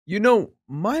You know,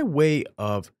 my way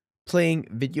of playing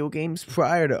video games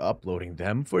prior to uploading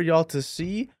them for y'all to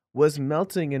see was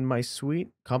melting in my sweet,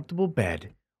 comfortable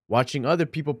bed, watching other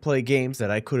people play games that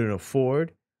I couldn't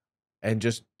afford and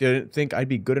just didn't think I'd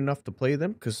be good enough to play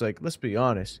them. Because, like, let's be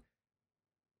honest,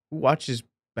 who watches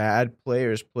bad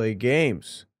players play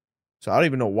games? So I don't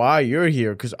even know why you're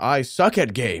here, because I suck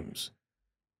at games.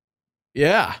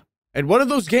 Yeah. And one of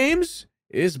those games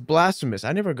is Blasphemous.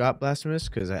 I never got Blasphemous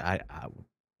because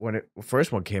when it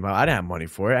first one came out, I didn't have money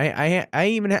for it. I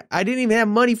didn't even have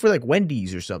money for like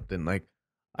Wendy's or something. Like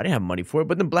I didn't have money for it.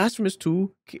 But then Blasphemous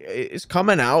 2 is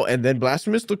coming out, and then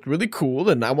Blasphemous looked really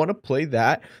cool, and I want to play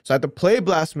that. So I had to play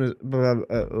Blasphemous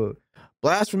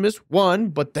 1,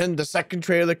 but then the second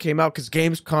trailer came out because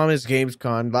Gamescom is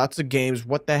Gamescon. Lots of games.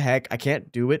 What the heck? I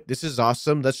can't do it. This is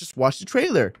awesome. Let's just watch the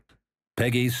trailer.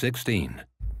 Peggy 16.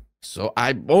 So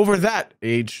I'm over that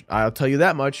age, I'll tell you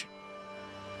that much.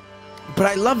 But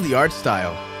I love the art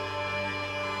style.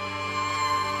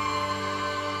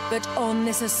 But on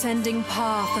this ascending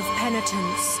path of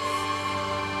penitence,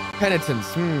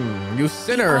 You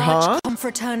sinner, huh?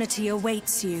 confraternity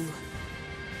awaits you.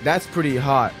 That's pretty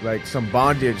hot, like some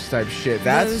bondage type shit.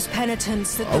 Those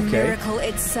penitents that the miracle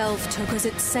itself took as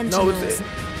its sentinels. No,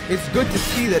 it's good to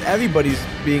see that everybody's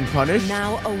being punished.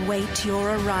 Now await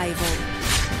your arrival.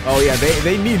 Oh yeah,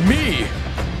 they need me.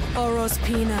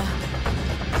 Orospina.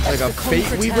 Like a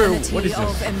fate weaver. What is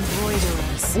of this?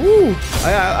 Embroiderers. Ooh,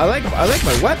 I like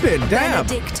my weapon. Damn.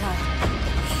 Benedicta.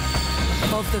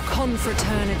 Of the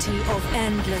confraternity of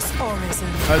endless orison.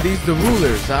 Are these the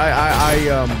rulers?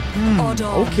 Odon.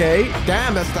 Okay.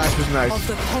 Damn, that stash was nice. Of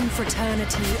the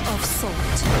confraternity of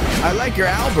salt. I like your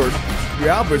albert. Your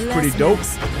albert's pretty dope.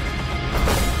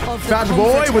 Fat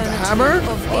boy with the hammer.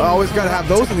 Always gotta have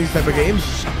those in these type of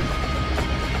games.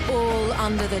 All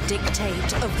under the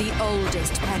dictate of the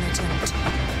oldest penitent,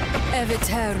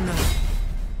 Eviterno,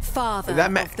 father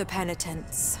of the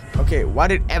penitents. Okay, why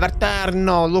did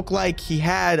Everterno look like he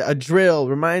had a drill?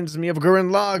 Reminds me of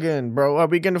Gurren Lagann, bro. Are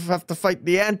we gonna have to fight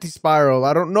the anti-spiral?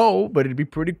 I don't know, but it'd be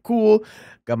pretty cool.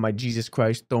 Got my Jesus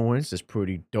Christ thorns. That's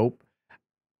pretty dope.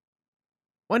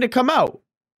 When did it come out?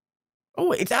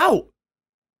 Oh, it's out.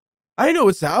 I didn't know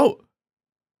it's out.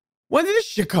 When did this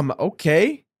shit come out?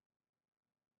 Okay.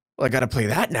 Well, I gotta play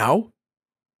that now.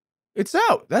 It's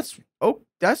out. That's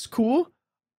cool.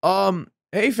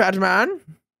 Hey, fat man.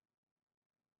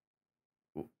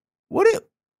 What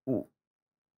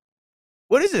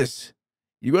is this?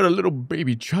 You got a little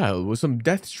baby child with some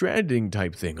Death Stranding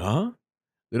type thing, huh?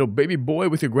 Little baby boy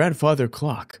with your grandfather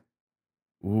clock.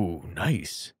 Ooh,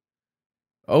 nice.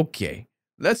 Okay,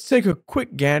 let's take a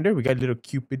quick gander. We got little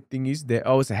Cupid thingies there.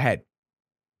 Oh, it's a head.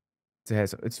 It's a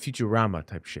head. It's Futurama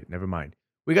type shit. Never mind.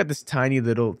 We got this tiny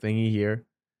little thingy here.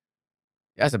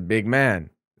 That's a big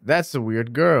man. That's a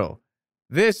weird girl.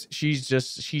 This, she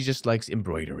just likes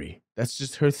embroidery. That's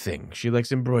just her thing. She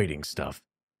likes embroidering stuff.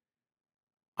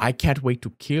 I can't wait to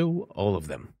kill all of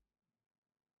them.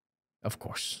 Of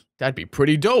course. That'd be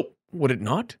pretty dope, would it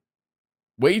not?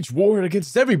 Wage war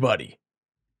against everybody.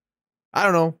 I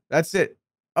don't know. That's it.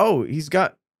 Oh, is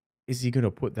he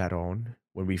gonna put that on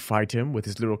when we fight him with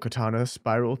his little katana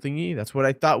spiral thingy? That's what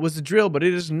I thought was the drill, but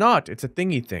it is not. It's a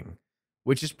thingy thing,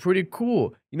 which is pretty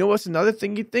cool. You know what's another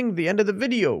thingy thing? The end of the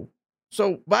video.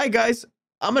 So, bye, guys.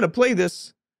 I'm going to play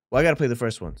this. Well, I got to play the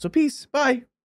first one. So, peace. Bye.